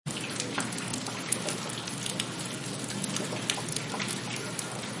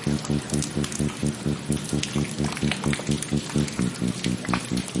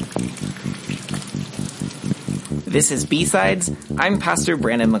This is B-Sides. I'm Pastor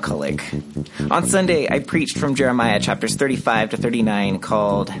Brandon McCulloch. On Sunday, I preached from Jeremiah chapters 35 to 39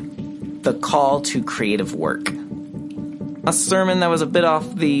 called The Call to Creative Work. A sermon that was a bit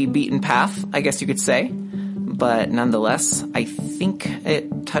off the beaten path, I guess you could say. But nonetheless, I think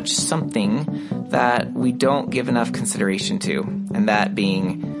it touched something that we don't give enough consideration to. And that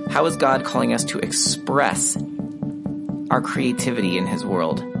being, how is God calling us to express our creativity in His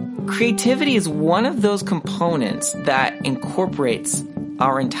world? Creativity is one of those components that incorporates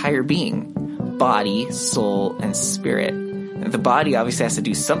our entire being, body, soul, and spirit. The body obviously has to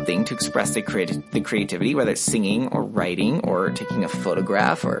do something to express the creativity, whether it's singing or writing or taking a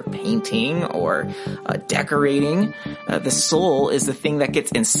photograph or painting or decorating. The soul is the thing that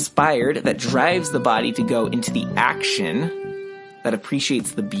gets inspired, that drives the body to go into the action, that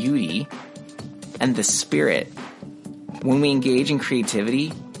appreciates the beauty, and the spirit. When we engage in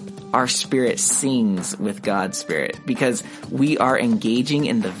creativity, our spirit sings with God's spirit because we are engaging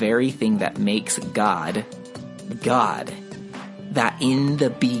in the very thing that makes God, God. That in the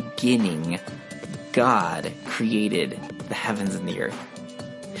beginning, God created the heavens and the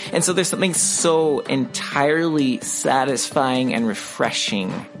earth. And so there's something so entirely satisfying and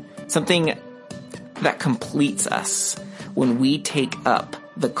refreshing, something that completes us when we take up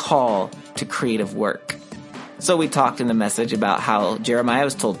the call to creative work. So we talked in the message about how Jeremiah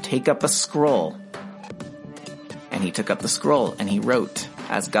was told, take up a scroll. And he took up the scroll and he wrote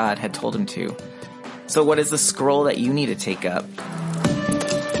as God had told him to. So what is the scroll that you need to take up?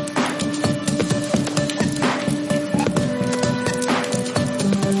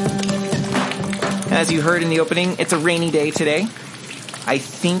 As you heard in the opening, it's a rainy day today. I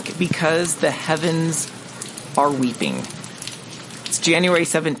think because the heavens are weeping. It's January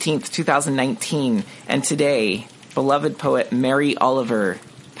 17th, 2019, and today, beloved poet Mary Oliver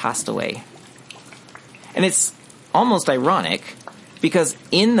passed away. And it's almost ironic because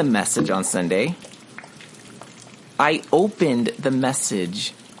in the message on Sunday, I opened the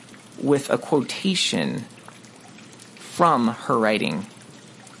message with a quotation from her writing.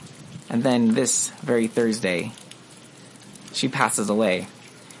 And then this very Thursday, she passes away.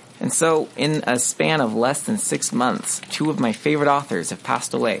 And so in a span of less than 6 months, 2 of my favorite authors have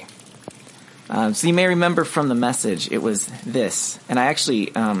passed away. So you may remember from the message, it was this. And I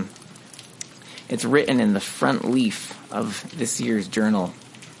actually, it's written in the front leaf of this year's journal.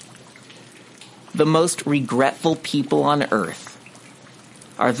 The most regretful people on earth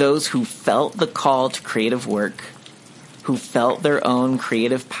are those who felt the call to creative work, who felt their own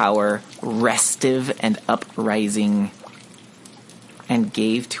creative power restive and uprising, and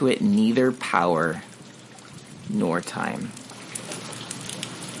gave to it neither power nor time.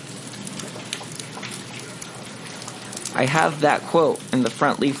 I have that quote in the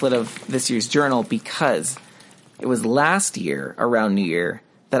front leaflet of this year's journal because it was last year, around New Year,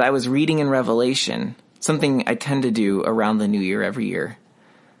 that I was reading in Revelation, something I tend to do around the New Year every year.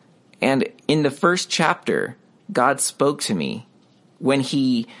 And in the first chapter, God spoke to me when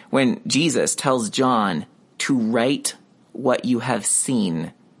Jesus tells John to write what you have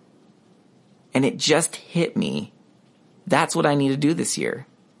seen. And it just hit me. That's what I need to do this year.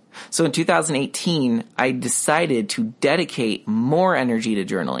 So in 2018, I decided to dedicate more energy to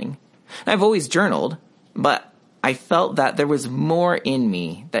journaling. I've always journaled, but I felt that there was more in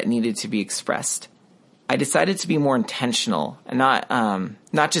me that needed to be expressed. I decided to be more intentional and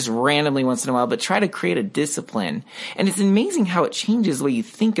not just randomly once in a while, but try to create a discipline. And it's amazing how it changes the way you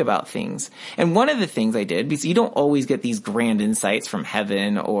think about things. And one of the things I did, because you don't always get these grand insights from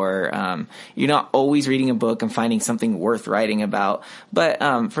heaven, or you're not always reading a book and finding something worth writing about. But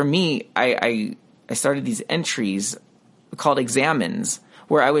for me, I started these entries called examines,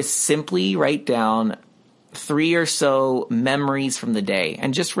 where I would simply write down 3 or so memories from the day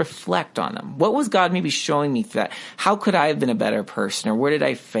and just reflect on them. What was God maybe showing me through that? How could I have been a better person? Or where did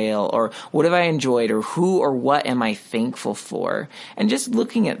I fail? Or what have I enjoyed? Or who or what am I thankful for? And just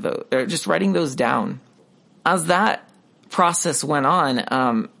looking at those, or just writing those down. As that process went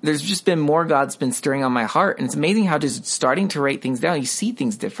on, there's just been more God's been stirring on my heart. And it's amazing how just starting to write things down, you see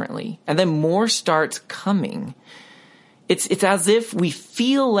things differently. And then more starts coming. It's as if we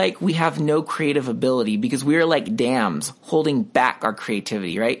feel like we have no creative ability because we're like dams holding back our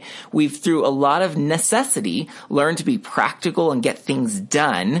creativity, right? We've, through a lot of necessity, learned to be practical and get things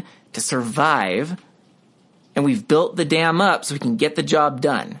done to survive. And we've built the dam up so we can get the job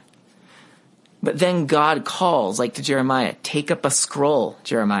done. But then God calls, like to Jeremiah, take up a scroll,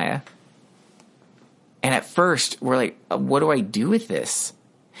 Jeremiah. And at first, we're like, what do I do with this?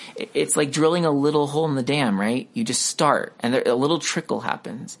 It's like drilling a little hole in the dam, right? You just start, and a little trickle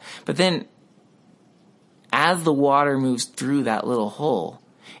happens. But then, as the water moves through that little hole,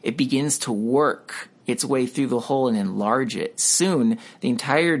 it begins to work its way through the hole and enlarge it. Soon, the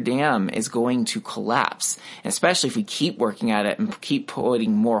entire dam is going to collapse, especially if we keep working at it and keep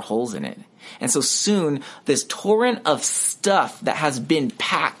putting more holes in it. And so soon, this torrent of stuff that has been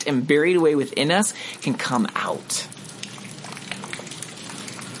packed and buried away within us can come out.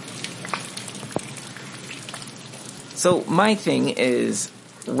 So my thing is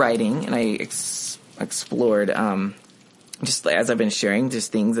writing, and I explored, just as I've been sharing,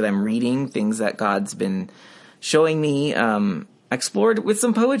 just things that I'm reading, things that God's been showing me. I explored with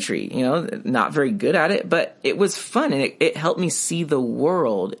some poetry, not very good at it, but it was fun, and it helped me see the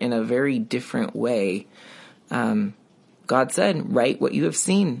world in a very different way. God said, write what you have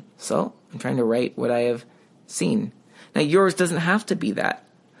seen. So I'm trying to write what I have seen. Now yours doesn't have to be that.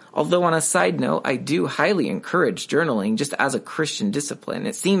 Although on a side note, I do highly encourage journaling just as a Christian discipline.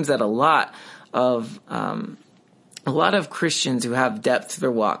 It seems that a lot of Christians who have depth to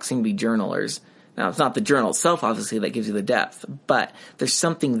their walk seem to be journalers. Now, it's not the journal itself, obviously, that gives you the depth, but there's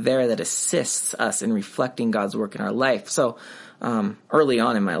something there that assists us in reflecting God's work in our life. So, early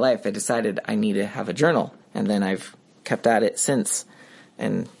on in my life, I decided I need to have a journal, and then I've kept at it since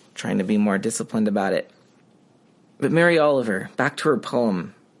and trying to be more disciplined about it. But Mary Oliver, back to her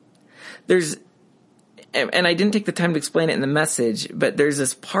poem. And I didn't take the time to explain it in the message, but there's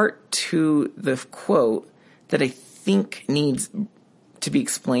this part to the quote that I think needs to be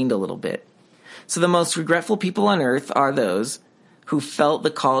explained a little bit. So the most regretful people on earth are those who felt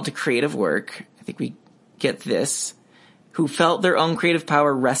the call to creative work. I think we get this. Who felt their own creative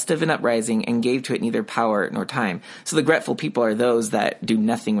power restive and uprising and gave to it neither power nor time. So the grateful people are those that do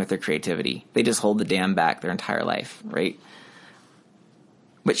nothing with their creativity. They just hold the dam back their entire life, right?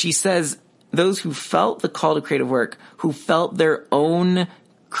 But she says, those who felt the call to creative work, who felt their own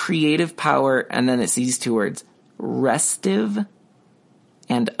creative power, and then it's these two words, restive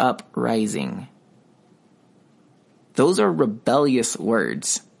and uprising. Those are rebellious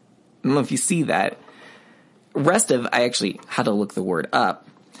words. I don't know if you see that. Restive, I actually had to look the word up.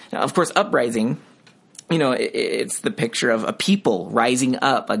 Now, of course, uprising, it's the picture of a people rising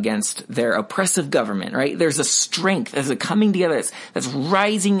up against their oppressive government, right? There's a strength, there's a coming together that's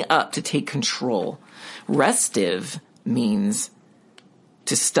rising up to take control. Restive means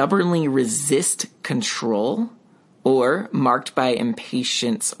to stubbornly resist control or marked by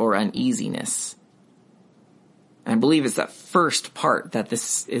impatience or uneasiness. I believe it's that first part that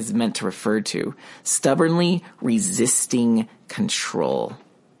this is meant to refer to. Stubbornly resisting control.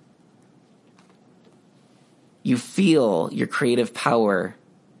 You feel your creative power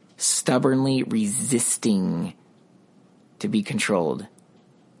stubbornly resisting to be controlled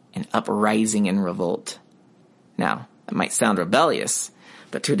and uprising in revolt. Now, that might sound rebellious,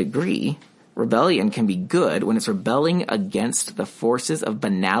 but to a degree, rebellion can be good when it's rebelling against the forces of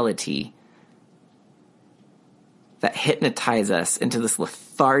banality that hypnotize us into this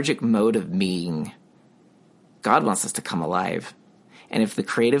lethargic mode of being. God wants us to come alive. And if the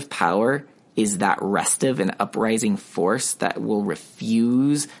creative power is that restive and uprising force that will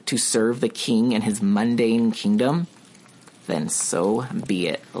refuse to serve the king and his mundane kingdom, then so be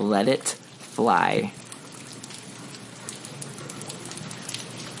it. Let it fly.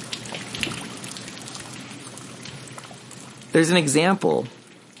 There's an example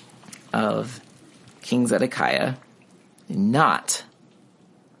of King Zedekiah not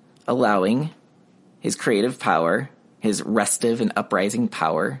allowing his creative power, his restive and uprising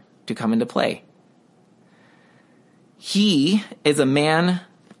power, to come into play. He is a man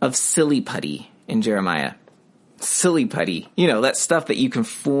of silly putty in Jeremiah. Silly putty. That stuff that you can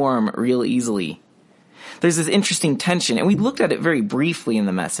form real easily. There's this interesting tension, and we looked at it very briefly in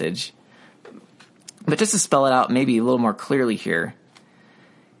the message. But just to spell it out maybe a little more clearly here,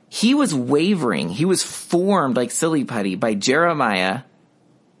 he was wavering. He was formed like silly putty by Jeremiah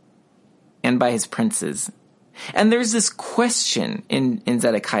and by his princes. And there's this question in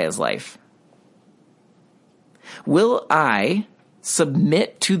Zedekiah's life. Will I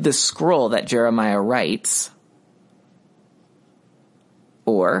submit to the scroll that Jeremiah writes,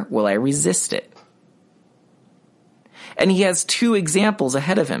 or will I resist it? And he has two examples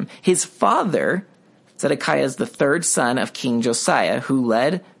ahead of him. His father, Zedekiah, is the third son of King Josiah, who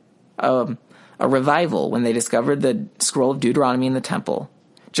led a revival when they discovered the scroll of Deuteronomy in the temple.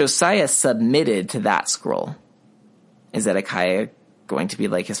 Josiah submitted to that scroll. Is Zedekiah going to be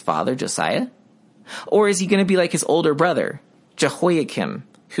like his father, Josiah? Or is he going to be like his older brother, Jehoiakim,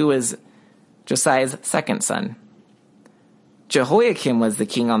 who was Josiah's second son? Jehoiakim was the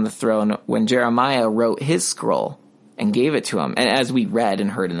king on the throne when Jeremiah wrote his scroll and gave it to him. And as we read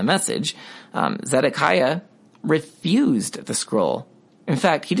and heard in the message, Zedekiah refused the scroll. In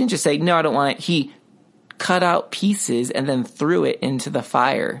fact, he didn't just say, no, I don't want it. He cut out pieces and then threw it into the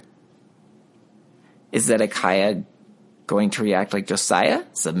fire. Is Zedekiah going to react like Josiah,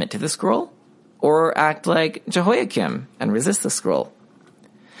 submit to the scroll? Or act like Jehoiakim and resist the scroll?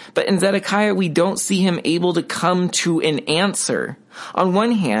 But in Zedekiah, we don't see him able to come to an answer. On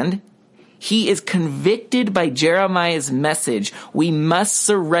one hand, he is convicted by Jeremiah's message, we must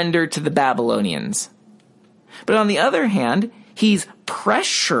surrender to the Babylonians. But on the other hand, he's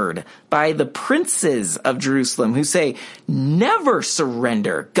pressured by the princes of Jerusalem who say, never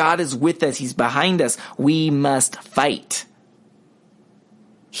surrender. God is with us. He's behind us. We must fight.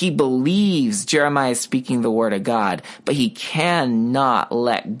 He believes Jeremiah is speaking the word of God, but he cannot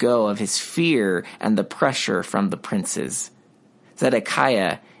let go of his fear and the pressure from the princes.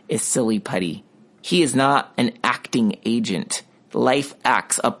 Zedekiah is silly putty. He is not an acting agent. Life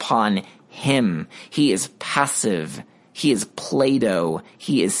acts upon him. He is passive. He is Play-Doh.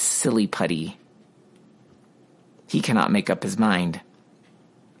 He is silly putty. He cannot make up his mind.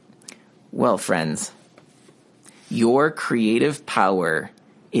 Well, friends, your creative power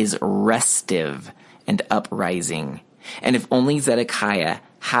is restive and uprising. And if only Zedekiah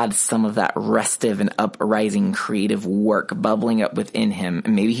had some of that restive and uprising creative work bubbling up within him,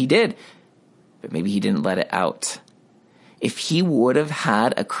 and maybe he did, but maybe he didn't let it out. If he would have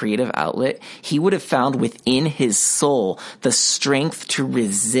had a creative outlet, he would have found within his soul the strength to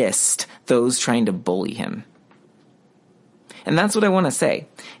resist those trying to bully him. And that's what I want to say,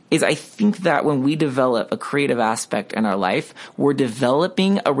 is I think that when we develop a creative aspect in our life, we're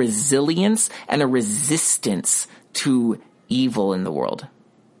developing a resilience and a resistance to evil in the world.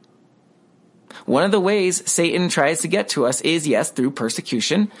 One of the ways Satan tries to get to us is, yes, through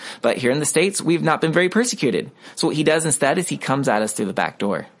persecution, but here in the States, we've not been very persecuted. So what he does instead is he comes at us through the back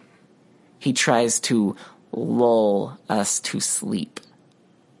door. He tries to lull us to sleep.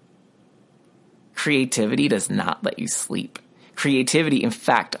 Creativity does not let you sleep. Creativity, in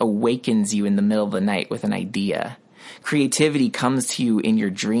fact, awakens you in the middle of the night with an idea. Creativity comes to you in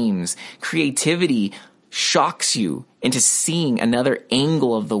your dreams. Creativity shocks you into seeing another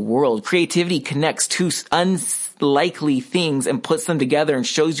angle of the world. Creativity connects two unlikely things and puts them together and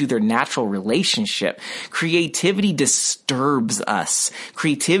shows you their natural relationship. Creativity disturbs us.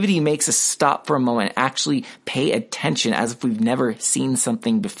 Creativity makes us stop for a moment, actually pay attention as if we've never seen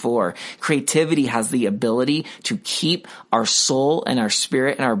something before. Creativity has the ability to keep our soul and our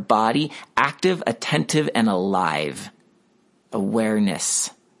spirit and our body active, attentive, and alive.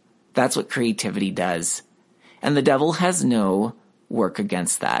 Awareness. That's what creativity does. And the devil has no work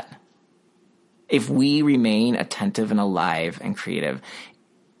against that. If we remain attentive and alive and creative.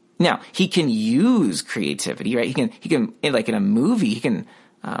 Now, he can use creativity, right? He can, like in a movie, he can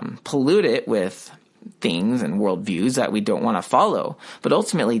pollute it with things and worldviews that we don't want to follow. But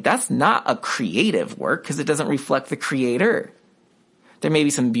ultimately, that's not a creative work because it doesn't reflect the creator. There may be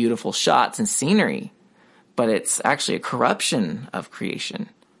some beautiful shots and scenery, but it's actually a corruption of creation.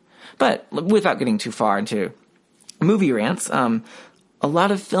 But without getting too far into movie rants, a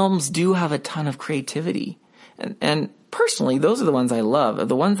lot of films do have a ton of creativity. And personally, those are the ones I love, are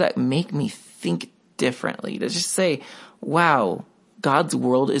the ones that make me think differently, to just say, wow, God's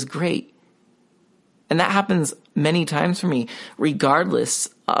world is great. And that happens many times for me, regardless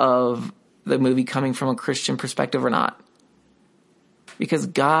of the movie coming from a Christian perspective or not. Because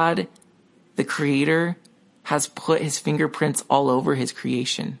God, the creator, has put his fingerprints all over his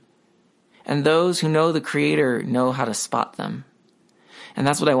creation. And those who know the creator know how to spot them. And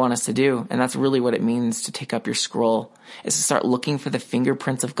that's what I want us to do. And that's really what it means to take up your scroll, is to start looking for the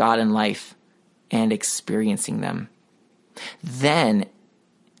fingerprints of God in life and experiencing them. Then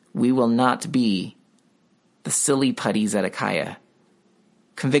we will not be the silly putty Zedekiah,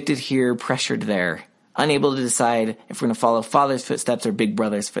 convicted here, pressured there, unable to decide if we're going to follow father's footsteps or big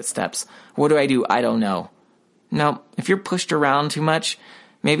brother's footsteps. What do? I don't know. No, if you're pushed around too much,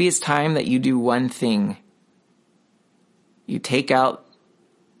 maybe it's time that you do one thing. You take out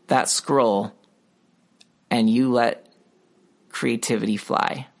that scroll and you let creativity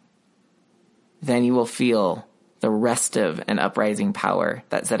fly. Then you will feel the restive and uprising power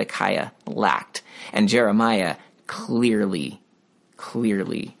that Zedekiah lacked and Jeremiah clearly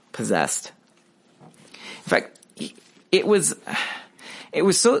possessed. In fact, it was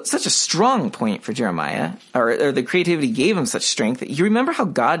such a strong point for Jeremiah, or the creativity gave him such strength that you remember how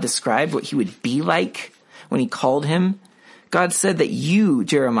God described what he would be like when he called him? God said that you,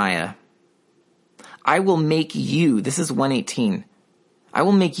 Jeremiah, I will make you, this is 118, I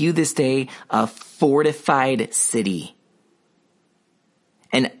will make you this day a fortified city,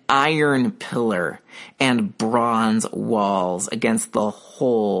 an iron pillar and bronze walls against the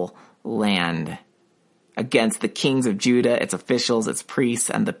whole land, against the kings of Judah, its officials, its priests,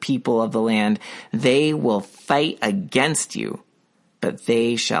 and the people of the land. They will fight against you, but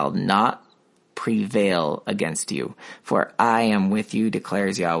they shall not prevail against you, for I am with you,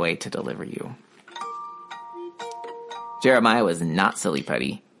 declares Yahweh, to deliver you. Jeremiah was not silly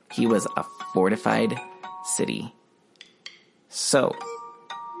putty. He was a fortified city. So,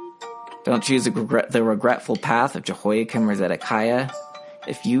 don't choose the regretful path of Jehoiakim or Zedekiah.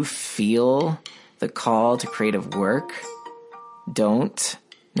 If you feel the call to creative work, don't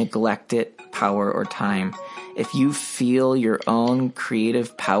neglect it, power, or time. If you feel your own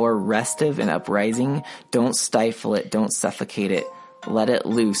creative power restive and uprising, don't stifle it, don't suffocate it. Let it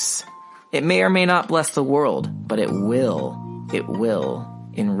loose. It may or may not bless the world, but it will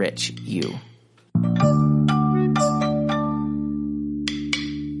enrich you.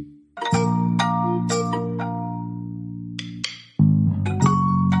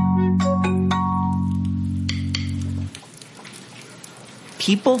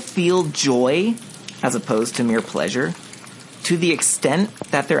 People feel joy as opposed to mere pleasure to the extent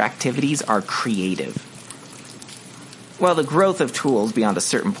that their activities are creative. While the growth of tools beyond a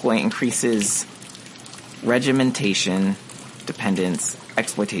certain point increases regimentation, dependence,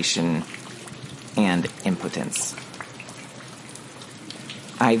 exploitation, and impotence.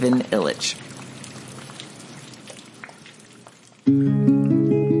 Ivan Illich.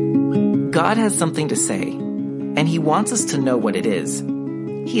 God has something to say, and he wants us to know what it is.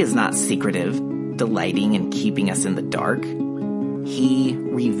 He is not secretive, delighting in keeping us in the dark. He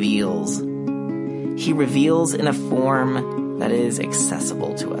reveals. He reveals in a form that is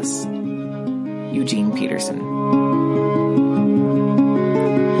accessible to us. Eugene Peterson.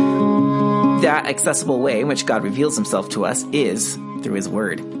 That accessible way in which God reveals himself to us is through his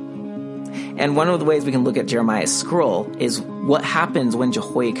word. And one of the ways we can look at Jeremiah's scroll is what happens when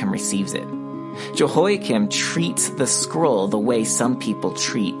Jehoiakim receives it. Jehoiakim treats the scroll the way some people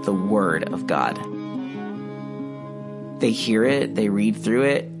treat the word of God. They hear it, they read through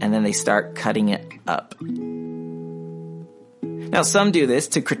it, and then they start cutting it up. Now, some do this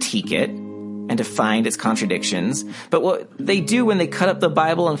to critique it and to find its contradictions, but what they do when they cut up the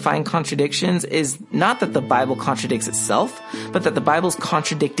Bible and find contradictions is not that the Bible contradicts itself, but that the Bible's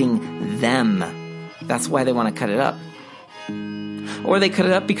contradicting them. That's why they want to cut it up. Or they cut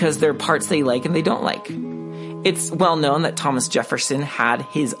it up because there are parts they like and they don't like. It's well known that Thomas Jefferson had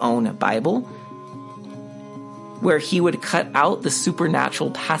his own Bible, where he would cut out the supernatural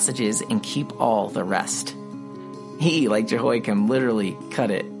passages and keep all the rest. He, like Jehoiakim, literally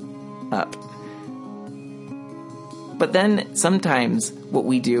cut it up. But then sometimes what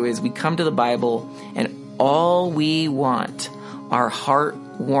we do is we come to the Bible and all we want are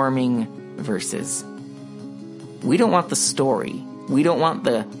heartwarming verses. We don't want the story. We don't want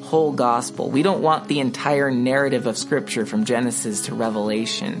the whole gospel. We don't want the entire narrative of Scripture from Genesis to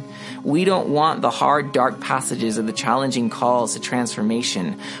Revelation. We don't want the hard, dark passages or the challenging calls to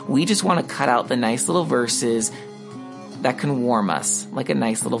transformation. We just want to cut out the nice little verses that can warm us like a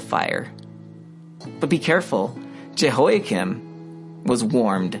nice little fire. But be careful. Jehoiakim was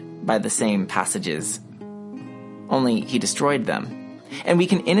warmed by the same passages, only he destroyed them. And we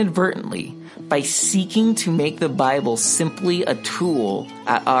can inadvertently, by seeking to make the Bible simply a tool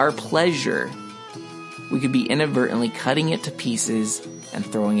at our pleasure, we could be inadvertently cutting it to pieces and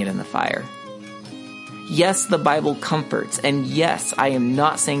throwing it in the fire. Yes, the Bible comforts, and yes, I am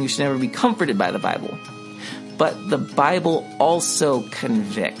not saying you should never be comforted by the Bible, but the Bible also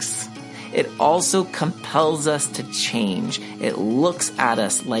convicts. It also compels us to change. It looks at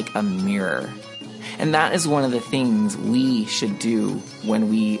us like a mirror. And that is one of the things we should do when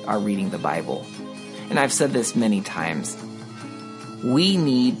we are reading the Bible. And I've said this many times. We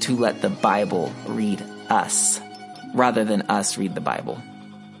need to let the Bible read us rather than us read the Bible.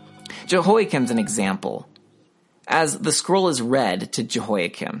 Jehoiakim's an example. As the scroll is read to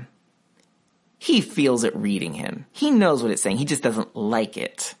Jehoiakim, he feels it reading him. He knows what it's saying. He just doesn't like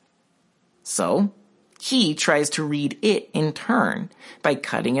it. So he tries to read it in turn by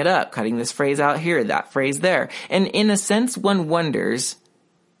cutting it up, cutting this phrase out here, that phrase there. And in a sense, one wonders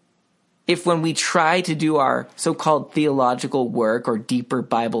if when we try to do our so-called theological work or deeper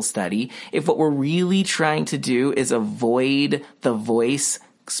Bible study, if what we're really trying to do is avoid the voice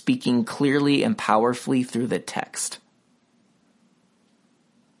speaking clearly and powerfully through the text.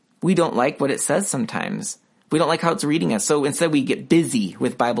 We don't like what it says sometimes. We don't like how it's reading us. So instead we get busy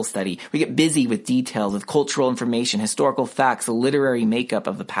with Bible study. We get busy with details, with cultural information, historical facts, the literary makeup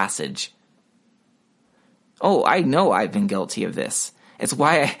of the passage. Oh, I know I've been guilty of this. It's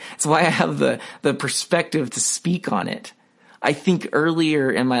why I have the perspective to speak on it. I think earlier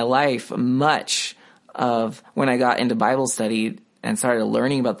in my life, much of when I got into Bible study and started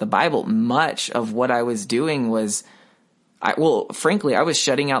learning about the Bible, much of what I was doing was, frankly, I was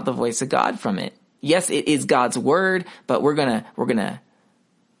shutting out the voice of God from it. Yes, it is God's word, but we're gonna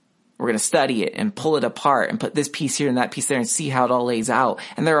study it and pull it apart and put this piece here and that piece there and see how it all lays out.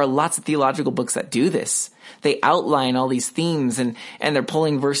 And there are lots of theological books that do this. They outline all these themes and they're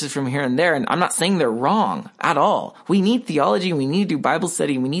pulling verses from here and there. And I'm not saying they're wrong at all. We need theology and we need to do Bible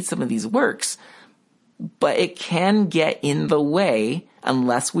study and we need some of these works. But it can get in the way,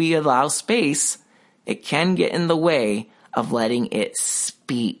 unless we allow space, it can get in the way of letting it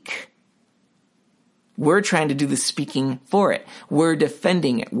speak. We're trying to do the speaking for it. We're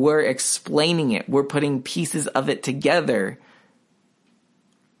defending it. We're explaining it. We're putting pieces of it together.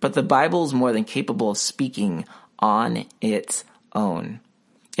 But the Bible is more than capable of speaking on its own.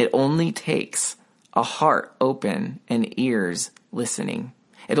 It only takes a heart open and ears listening.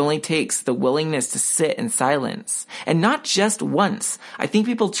 It only takes the willingness to sit in silence. And not just once. I think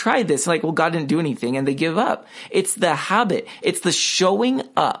people try this like, well, God didn't do anything, and they give up. It's the habit. It's the showing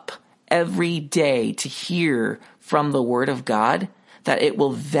up every day to hear from the Word of God that it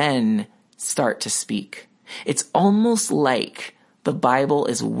will then start to speak. It's almost like the Bible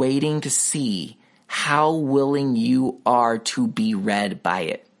is waiting to see how willing you are to be read by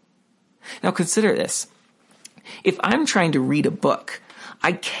it. Now consider this. If I'm trying to read a book,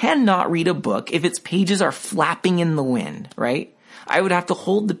 I cannot read a book if its pages are flapping in the wind, right? I would have to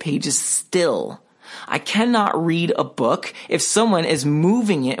hold the pages still. I cannot read a book if someone is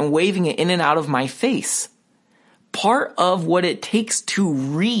moving it and waving it in and out of my face. Part of what it takes to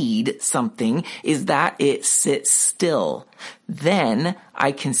read something is that it sits still. Then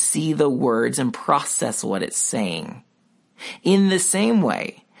I can see the words and process what it's saying. In the same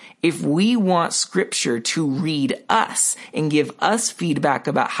way, if we want Scripture to read us and give us feedback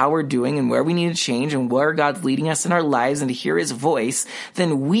about how we're doing and where we need to change and where God's leading us in our lives and to hear His voice,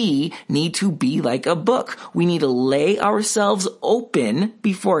 then we need to be like a book. We need to lay ourselves open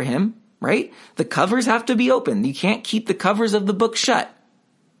before Him, right? The covers have to be open. You can't keep the covers of the book shut.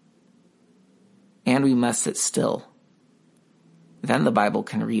 And we must sit still. Then the Bible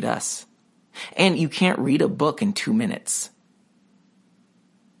can read us. And you can't read a book in 2 minutes.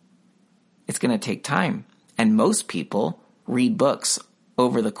 It's going to take time. And most people read books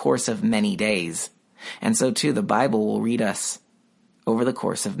over the course of many days. And so too, the Bible will read us over the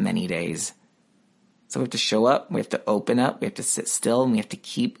course of many days. So we have to show up, we have to open up, we have to sit still, and we have to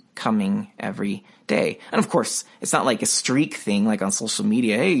keep coming every day. And of course, it's not like a streak thing like on social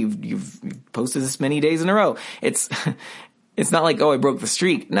media. Hey, you've posted this many days in a row. It's not like, oh, I broke the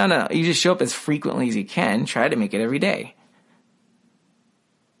streak. No. You just show up as frequently as you can. Try to make it every day.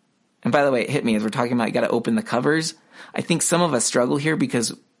 And by the way, it hit me as we're talking about you got to open the covers. I think some of us struggle here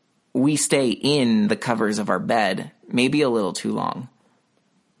because we stay in the covers of our bed maybe a little too long.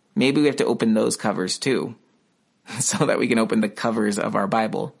 Maybe we have to open those covers too so that we can open the covers of our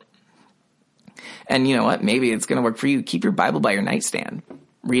Bible. And you know what? Maybe it's going to work for you. Keep your Bible by your nightstand.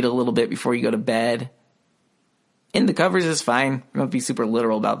 Read a little bit before you go to bed. In the covers is fine. Don't be super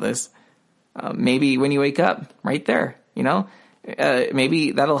literal about this. Maybe when you wake up, right there,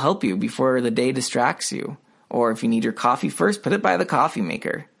 maybe that'll help you before the day distracts you. Or if you need your coffee first, put it by the coffee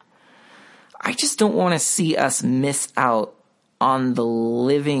maker. I just don't want to see us miss out on the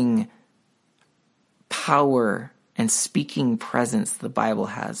living power and speaking presence the Bible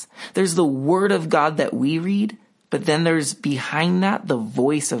has. There's the Word of God that we read, but then there's behind that the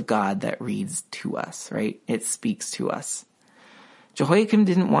voice of God that reads to us, right? It speaks to us. Jehoiakim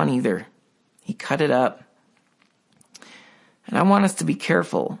didn't want either. He cut it up. And I want us to be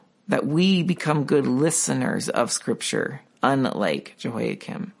careful that we become good listeners of Scripture, unlike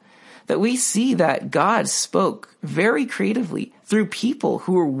Jehoiakim. That we see that God spoke very creatively through people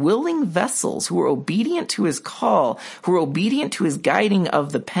who were willing vessels, who were obedient to His call, who were obedient to His guiding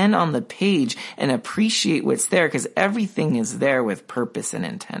of the pen on the page, and appreciate what's there because everything is there with purpose and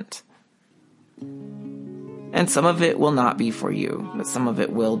intent. And some of it will not be for you, but some of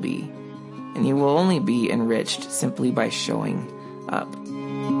it will be. And you will only be enriched simply by showing up.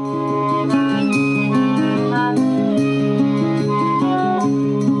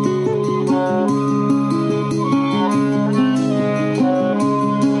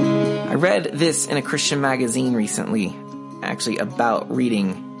 I read this in a Christian magazine recently, actually about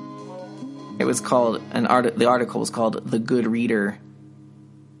reading. It was called, the article was called The Good Reader.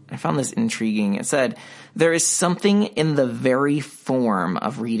 I found this intriguing. It said, there is something in the very form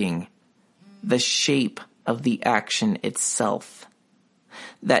of reading, the shape of the action itself,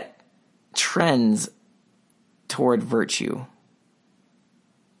 that trends toward virtue.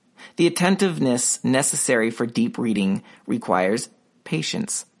 The attentiveness necessary for deep reading requires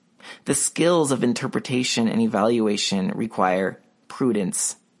patience. The skills of interpretation and evaluation require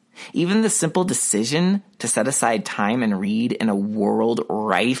prudence. Even the simple decision to set aside time and read in a world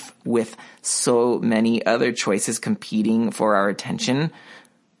rife with so many other choices competing for our attention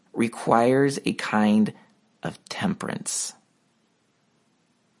requires a kind of temperance.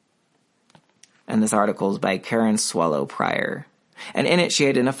 And this article is by Karen Swallow Prior. And in it, she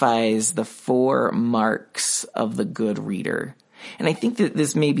identifies the 4 marks of the good reader. And I think that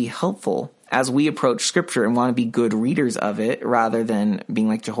this may be helpful as we approach Scripture and want to be good readers of it, rather than being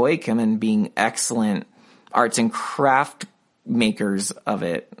like Jehoiakim and being excellent arts and craft makers of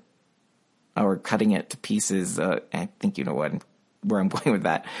it, or cutting it to pieces. I think you know where I'm going with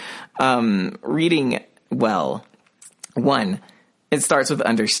that. Reading well. 1, it starts with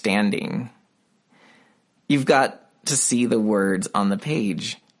understanding. You've got to see the words on the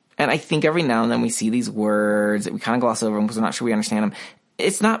page. And I think every now and then we see these words that we kind of gloss over them because we're not sure we understand them.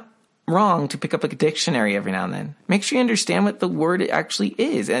 It's not wrong to pick up a dictionary every now and then. Make sure you understand what the word actually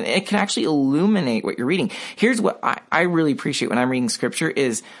is, and it can actually illuminate what you're reading. Here's what I really appreciate when I'm reading Scripture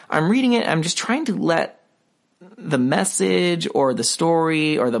is I'm reading it, I'm just trying to let the message or the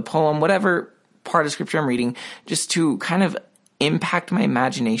story or the poem, whatever part of Scripture I'm reading, just to kind of impact my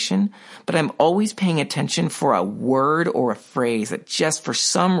imagination, but I'm always paying attention for a word or a phrase that just for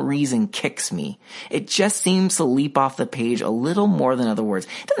some reason kicks me. It just seems to leap off the page a little more than other words.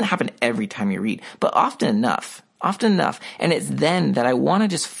 It doesn't happen every time you read, but often enough. And it's then that I want to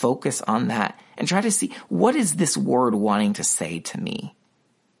just focus on that and try to see, what is this word wanting to say to me?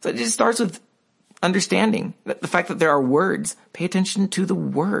 So it just starts with understanding the fact that there are words. Pay attention to the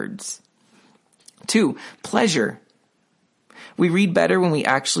words. 2, pleasure. We read better when we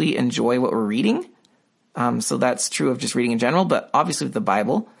actually enjoy what we're reading. So that's true of just reading in general, but obviously with the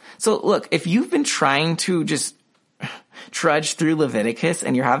Bible. So look, if you've been trying to just trudge through Leviticus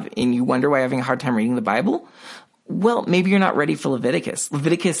and you wonder why you're having a hard time reading the Bible, well, maybe you're not ready for Leviticus.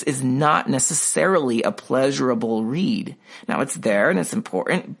 Leviticus is not necessarily a pleasurable read. Now it's there and it's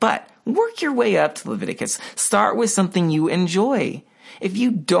important, but work your way up to Leviticus. Start with something you enjoy. If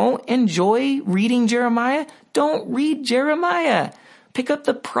you don't enjoy reading Jeremiah, don't read Jeremiah. Pick up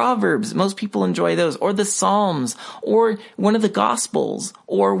the Proverbs. Most people enjoy those. Or the Psalms. Or one of the Gospels.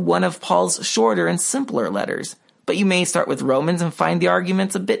 Or one of Paul's shorter and simpler letters. But you may start with Romans and find the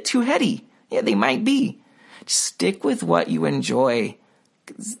arguments a bit too heady. Yeah, they might be. Just stick with what you enjoy.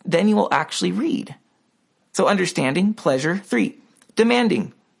 Then you will actually read. So understanding, pleasure. 3,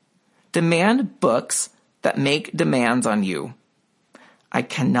 demanding. Demand books that make demands on you. I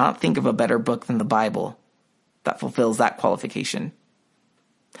cannot think of a better book than the Bible that fulfills that qualification.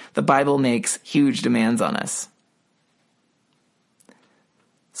 The Bible makes huge demands on us.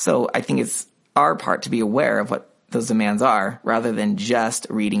 So I think it's our part to be aware of what those demands are, rather than just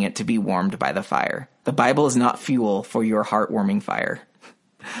reading it to be warmed by the fire. The Bible is not fuel for your heartwarming fire.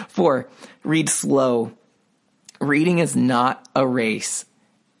 4, read slow. Reading is not a race,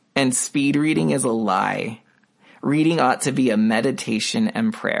 and speed reading is a lie. Reading ought to be a meditation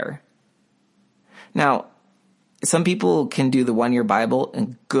and prayer. Now, some people can do the 1-year Bible,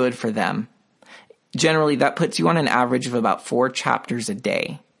 and good for them. Generally, that puts you on an average of about 4 chapters a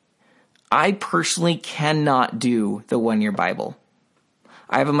day. I personally cannot do the 1-year Bible.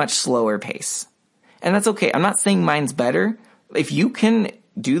 I have a much slower pace. And that's okay. I'm not saying mine's better. If you can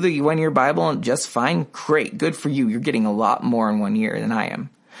do the 1-year Bible just fine, great, good for you. You're getting a lot more in 1 year than I am.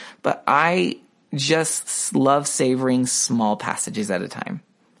 But I just love savoring small passages at a time.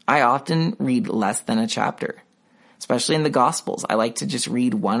 I often read less than a chapter, especially in the Gospels. I like to just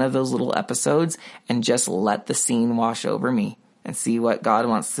read one of those little episodes and just let the scene wash over me and see what God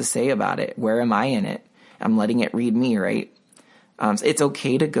wants to say about it. Where am I in it? I'm letting it read me, right? It's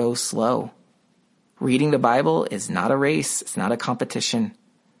okay to go slow. Reading the Bible is not a race. It's not a competition.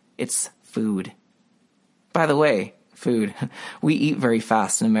 It's food. By the way, food. We eat very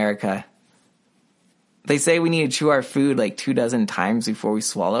fast in America. They say we need to chew our food like 24 times before we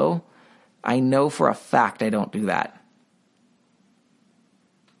swallow. I know for a fact I don't do that.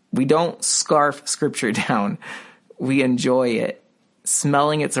 We don't scarf Scripture down. We enjoy it,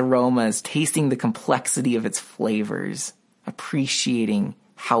 smelling its aromas, tasting the complexity of its flavors, appreciating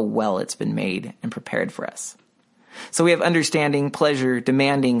how well it's been made and prepared for us. So we have understanding, pleasure,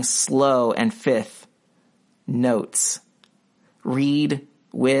 demanding, slow, and fifth, notes. Read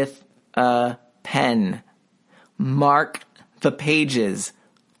with a pen. Mark the pages.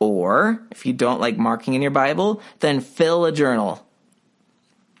 Or, if you don't like marking in your Bible, then fill a journal.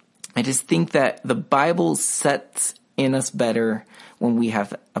 I just think that the Bible sets in us better when we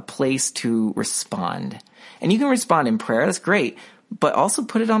have a place to respond. And you can respond in prayer, that's great, but also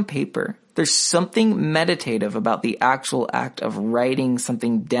put it on paper. There's something meditative about the actual act of writing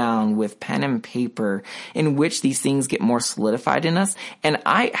something down with pen and paper in which these things get more solidified in us. And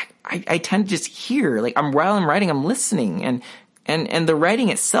I tend to just hear, like while I'm writing, I'm listening. And the writing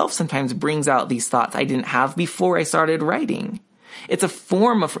itself sometimes brings out these thoughts I didn't have before I started writing. It's a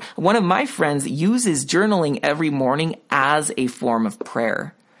form of, one of my friends uses journaling every morning as a form of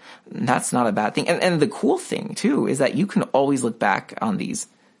prayer. That's not a bad thing. And the cool thing too is that you can always look back on these.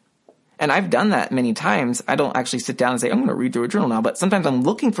 And I've done that many times. I don't actually sit down and say, I'm going to read through a journal now, but sometimes I'm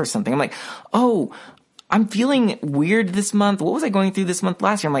looking for something. I'm like, oh, I'm feeling weird this month. What was I going through this month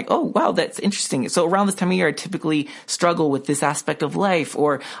last year? I'm like, oh, wow, that's interesting. So around this time of year, I typically struggle with this aspect of life.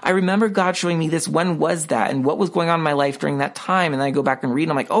 Or I remember God showing me this. When was that? And what was going on in my life during that time? And then I go back and read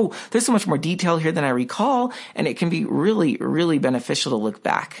and I'm like, oh, there's so much more detail here than I recall. And it can be really, really beneficial to look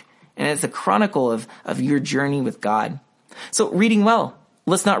back. And it's a chronicle of your journey with God. So reading well.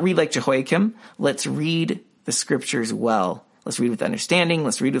 Let's not read like Jehoiakim. Let's read the scriptures well. Let's read with understanding.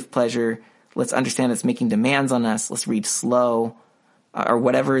 Let's read with pleasure. Let's understand it's making demands on us. Let's read slow, or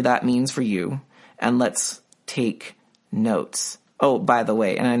whatever that means for you. And let's take notes. Oh, by the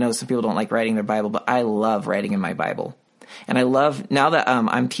way, and I know some people don't like writing their Bible, but I love writing in my Bible. And I love, now that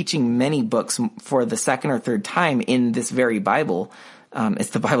I'm teaching many books for the second or third time in this very Bible,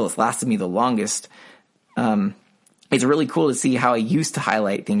 it's the Bible that's lasted me the longest. It's really cool to see how I used to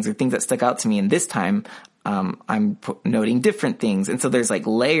highlight things or things that stuck out to me. And this time, I'm noting different things. And so there's like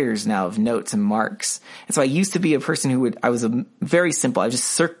layers now of notes and marks. And so I used to be a person who I was very simple. I just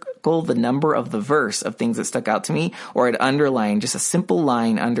circle the number of the verse of things that stuck out to me, or I'd underline just a simple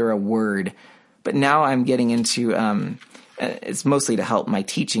line under a word. But now I'm getting into, it's mostly to help my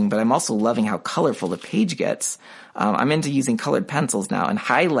teaching, but I'm also loving how colorful the page gets. I'm into using colored pencils now and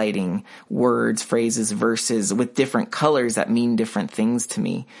highlighting words, phrases, verses with different colors that mean different things to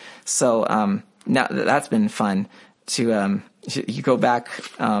me. So, now that's been fun to, you go back,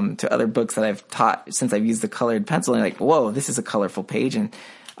 to other books that I've taught since I've used the colored pencil and you're like, whoa, this is a colorful page. And,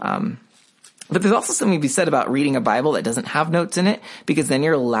 but there's also something to be said about reading a Bible that doesn't have notes in it, because then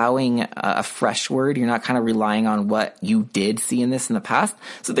you're allowing a fresh word. You're not kind of relying on what you did see in this in the past.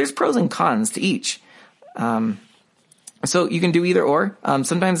 So there's pros and cons to each. So you can do either or.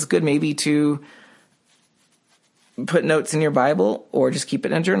 Sometimes it's good maybe to put notes in your Bible or just keep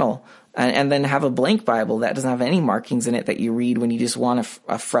it in a journal. And then have a blank Bible that doesn't have any markings in it that you read when you just want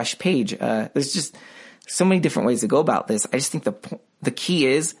a fresh page. There's just so many different ways to go about this. I just think the key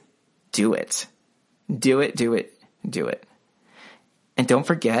is do it. Do it, do it, do it. And don't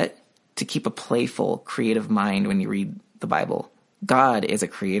forget to keep a playful, creative mind when you read the Bible. God is a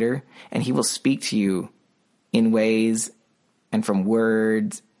creator, and he will speak to you in ways and from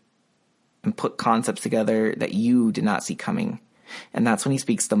words and put concepts together that you did not see coming. And that's when he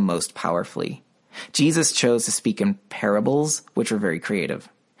speaks the most powerfully. Jesus chose to speak in parables, which were very creative,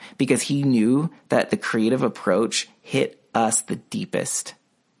 because he knew that the creative approach hit us the deepest.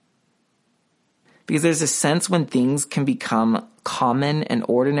 Because there's a sense when things can become common and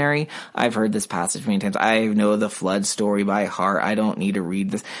ordinary. I've heard this passage many times. I know the flood story by heart. I don't need to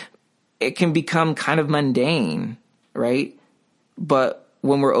read this. It can become kind of mundane, right? But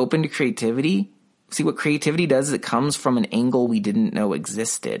when we're open to creativity, see what creativity does is it comes from an angle we didn't know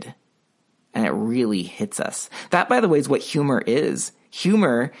existed. And it really hits us. That, by the way, is what humor is.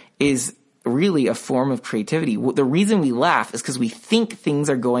 Humor is really a form of creativity. The reason we laugh is because we think things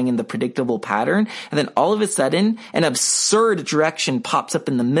are going in the predictable pattern, and then all of a sudden an absurd direction pops up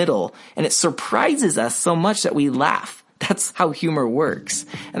in the middle, and it surprises us so much that we laugh. That's how humor works.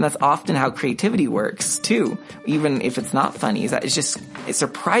 And that's often how creativity works too. Even if it's not funny, is that it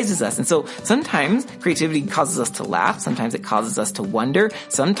surprises us. And so sometimes creativity causes us to laugh. Sometimes it causes us to wonder.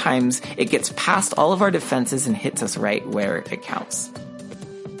 Sometimes it gets past all of our defenses and hits us right where it counts.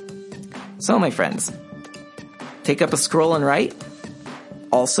 So my friends, take up a scroll and write.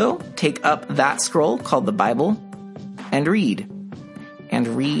 Also, take up that scroll called the Bible and read. And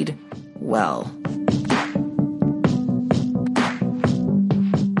read well.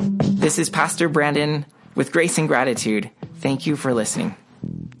 This is Pastor Brandon with Grace and Gratitude. Thank you for listening.